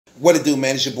What it do,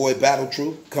 man? It's your boy Battle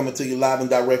Truth coming to you live and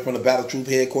direct from the Battle Truth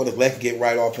headquarters. Let's get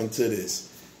right off into this.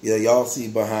 Yeah, y'all see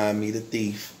behind me the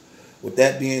thief. With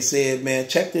that being said, man,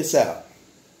 check this out.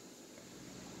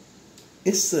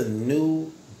 It's a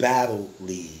new battle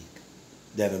league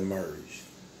that emerged.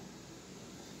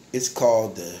 It's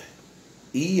called the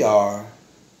ERBL,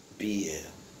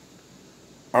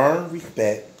 Earn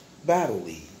Respect Battle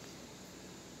League.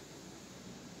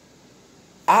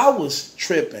 I was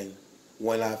tripping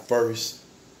when I first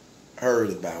heard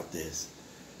about this.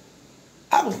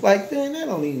 I was like, man, that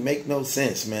don't even make no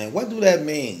sense, man. What do that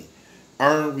mean?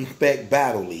 Earn Respect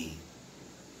Battle League.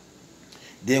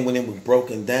 Then when it was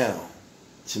broken down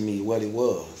to me what it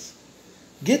was.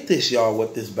 Get this, y'all,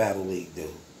 what this battle league do.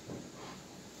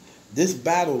 This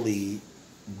battle league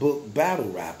booked battle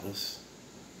rappers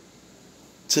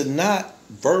to not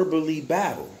verbally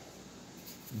battle,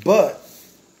 but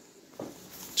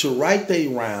to write their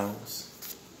rounds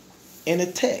in a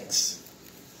text.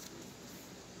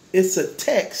 It's a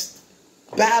text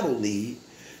battle league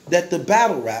that the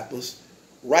battle rappers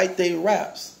write their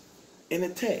raps in a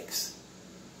text.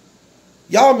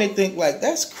 Y'all may think like,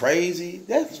 that's crazy,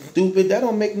 that's stupid, that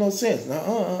don't make no sense.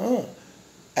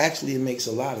 Actually, it makes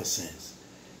a lot of sense.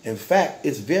 In fact,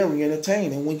 it's very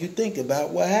entertaining when you think about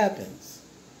what happens.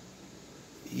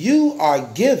 You are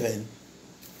given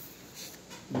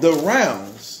the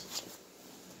rounds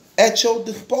at your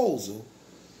disposal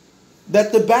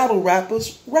that the battle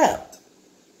rappers rapped.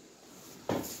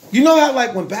 You know how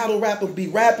like when battle rappers be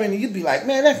rapping and you be like,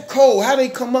 man, that's cold. How they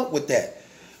come up with that?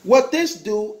 What this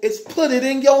do is put it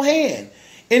in your hand.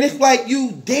 And it's like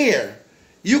you dare.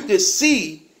 You can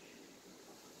see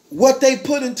what they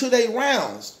put into their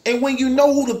rounds. And when you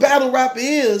know who the battle rapper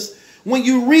is, when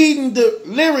you're reading the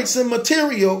lyrics and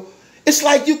material, it's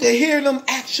like you can hear them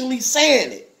actually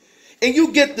saying it. And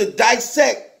you get to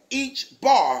dissect each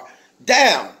bar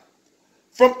down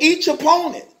from each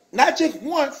opponent. Not just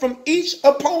one, from each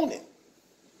opponent.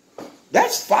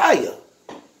 That's fire.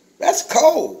 That's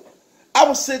cold. I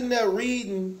was sitting there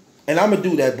reading, and I'm going to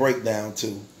do that breakdown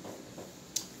too.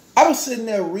 I was sitting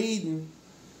there reading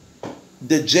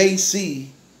the JC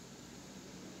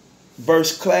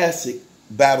versus Classic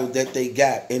battle that they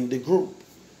got in the group.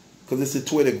 Because it's a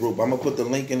Twitter group. I'm going to put the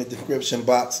link in the description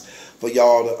box for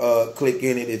y'all to click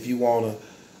in it if you want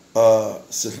to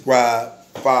subscribe,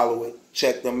 follow it,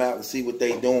 check them out and see what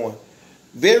they doing.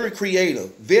 Very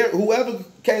creative. Whoever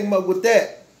came up with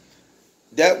that,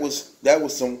 that was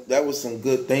some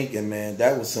good thinking, man.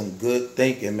 That was some good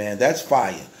thinking, man. That's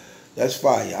fire. That's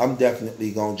fire. I'm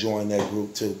definitely gonna join that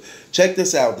group too. Check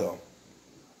this out though.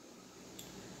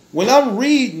 When I'm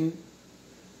reading,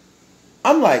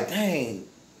 I'm like, dang,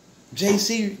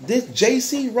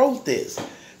 JC wrote this.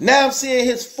 Now I'm seeing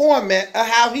his format of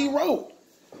how he wrote.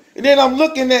 And then I'm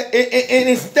looking at it and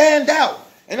it stand out.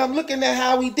 And I'm looking at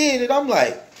how he did it. I'm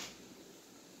like,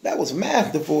 that was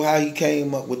masterful how he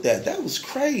came up with that. That was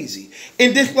crazy.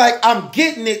 And this like I'm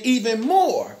getting it even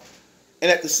more. And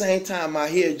at the same time I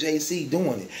hear JC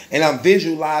doing it. And I'm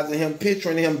visualizing him,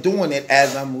 picturing him doing it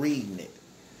as I'm reading it.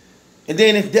 And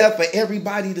then it's there for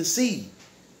everybody to see.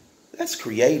 That's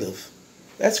creative.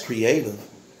 That's creative.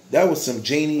 That was some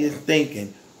genius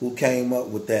thinking who came up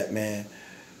with that, man.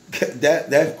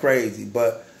 That's crazy,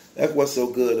 but that's what's so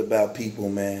good about people,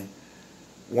 man.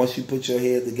 Once you put your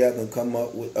head together and come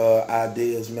up with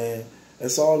ideas, man,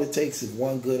 that's all it takes is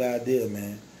one good idea,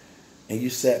 man. And you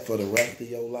set for the rest of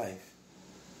your life.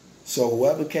 So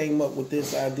whoever came up with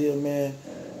this idea, man,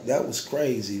 that was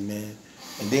crazy, man.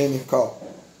 And then it's called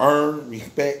Earn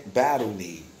Respect Battle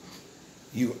League.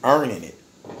 You earning it.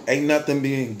 Ain't nothing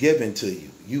being given to you.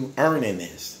 You earning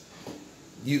this.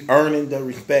 You earning the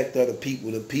respect of the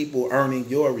people earning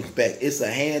your respect. It's a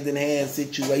hand-in-hand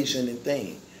situation and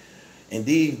thing. And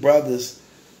these brothers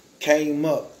came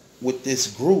up with this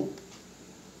group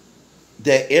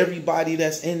that everybody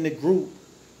that's in the group,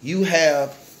 you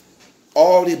have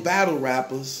all the battle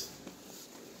rappers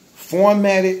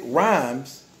formatted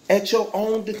rhymes at your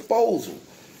own disposal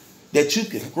that you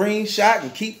can screenshot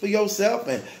and keep for yourself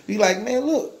and be like, man,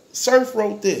 look, Surf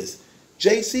wrote this.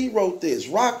 JC wrote this.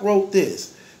 Rock wrote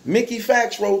this. Mickey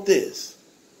Fax wrote this.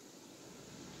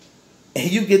 And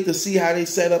you get to see how they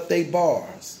set up their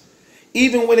bars.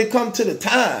 Even when it comes to the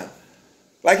time.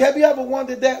 Like, have you ever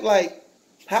wondered that? Like,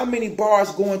 how many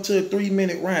bars go into a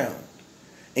 3-minute round?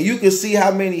 And you can see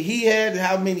how many he had and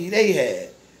how many they had.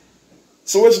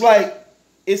 So it's like,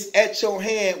 it's at your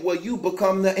hand where you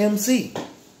become the MC.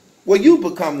 Where you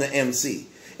become the MC.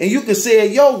 And you can say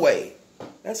it your way.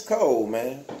 That's cold,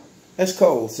 man. That's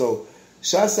cold. So,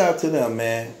 shouts out to them,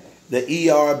 man. The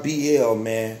ERBL,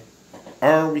 man.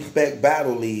 Earn Respect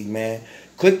Battle League, man.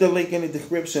 Click the link in the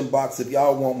description box if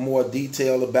y'all want more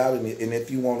detail about it, and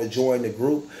if you want to join the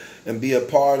group and be a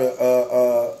part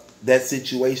of that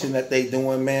situation that they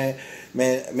doing, man.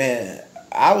 Man,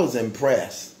 I was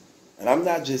impressed. And I'm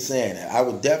not just saying that. I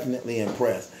was definitely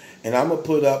impressed. And I'm going to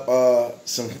put up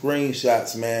some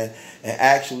screenshots, man, and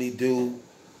actually do,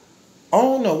 I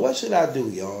don't know, what should I do,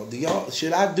 y'all?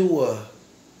 Should I just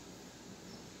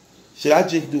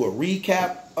do a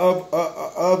recap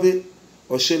of it?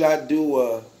 Or should I do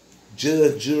a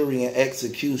judge, jury, and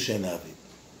execution of it?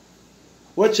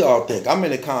 What y'all think? I'm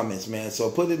in the comments, man. So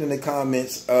put it in the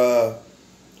comments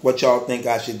what y'all think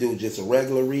I should do. Just a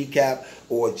regular recap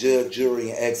or a judge,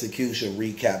 jury, and execution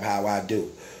recap, how I do.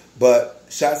 But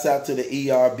shouts out to the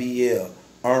ERBL,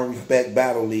 Earn Respect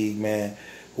Battle League, man.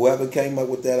 Whoever came up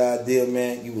with that idea,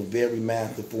 man, you were very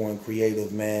masterful and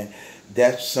creative, man.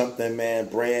 That's something, man,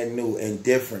 brand new and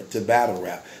different to battle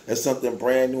rap. That's something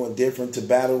brand new and different to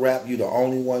battle rap. You're the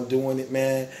only one doing it,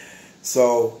 man.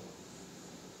 So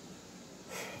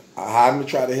I'm going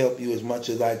to try to help you as much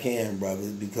as I can,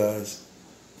 brother, because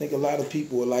I think a lot of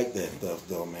people would like that stuff,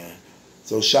 though, man.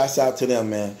 So shouts out to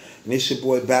them, man. And it's your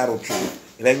boy, Battle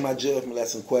Truth. It ain't my judgment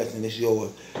lesson question. It's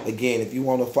yours. Again, if you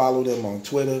want to follow them on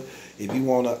Twitter, if you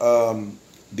want to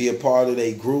be a part of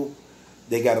their group,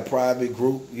 they got a private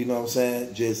group, you know what I'm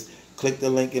saying? Just click the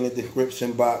link in the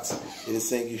description box. It'll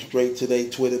send you straight to their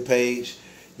Twitter page.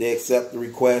 They accept the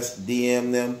request,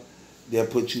 DM them. They'll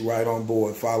put you right on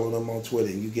board. Follow them on Twitter.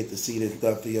 And you get to see this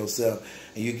stuff for yourself.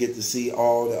 And you get to see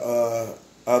all the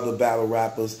other battle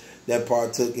rappers that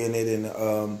partook in it, and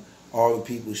all the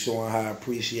people showing how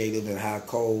appreciative and how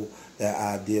cold that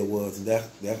idea was. And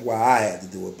that's why I had to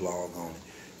do a blog on it.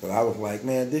 So I was like,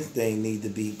 man, this thing need to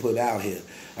be put out here.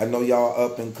 I know y'all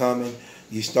up and coming,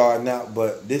 you starting out,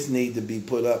 but this need to be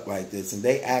put up like this. And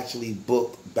they actually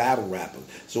book battle rappers.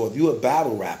 So if you're a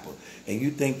battle rapper and you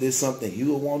think there's something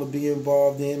you would want to be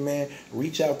involved in, man,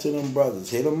 reach out to them brothers.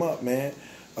 Hit them up, man.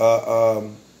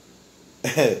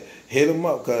 Hit them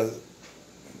up, because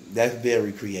that's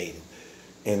very creative.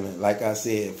 And like I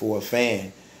said, for a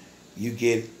fan, you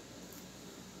get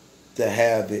to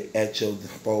have it at your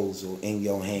disposal, in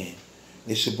your hand.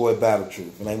 It's your boy, Battle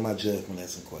Truth. It ain't my judgment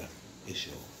lesson question. It's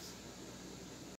yours.